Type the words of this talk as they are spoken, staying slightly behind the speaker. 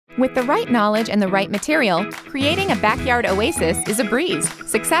With the right knowledge and the right material, creating a backyard oasis is a breeze.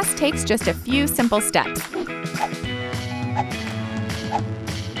 Success takes just a few simple steps.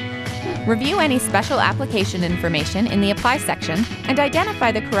 Review any special application information in the Apply section and identify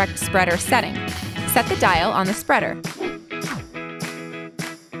the correct spreader setting. Set the dial on the spreader.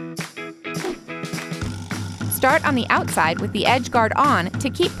 Start on the outside with the edge guard on to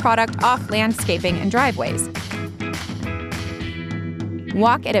keep product off landscaping and driveways.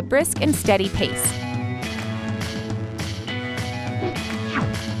 Walk at a brisk and steady pace.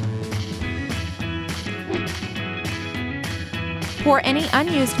 Pour any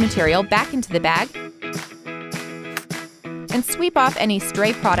unused material back into the bag and sweep off any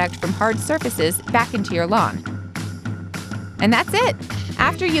stray product from hard surfaces back into your lawn. And that's it!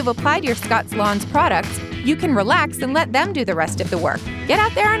 After you've applied your Scott's Lawns products, you can relax and let them do the rest of the work. Get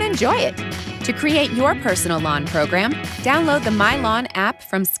out there and enjoy it! To create your personal lawn program, download the My Lawn app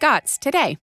from Scott's today.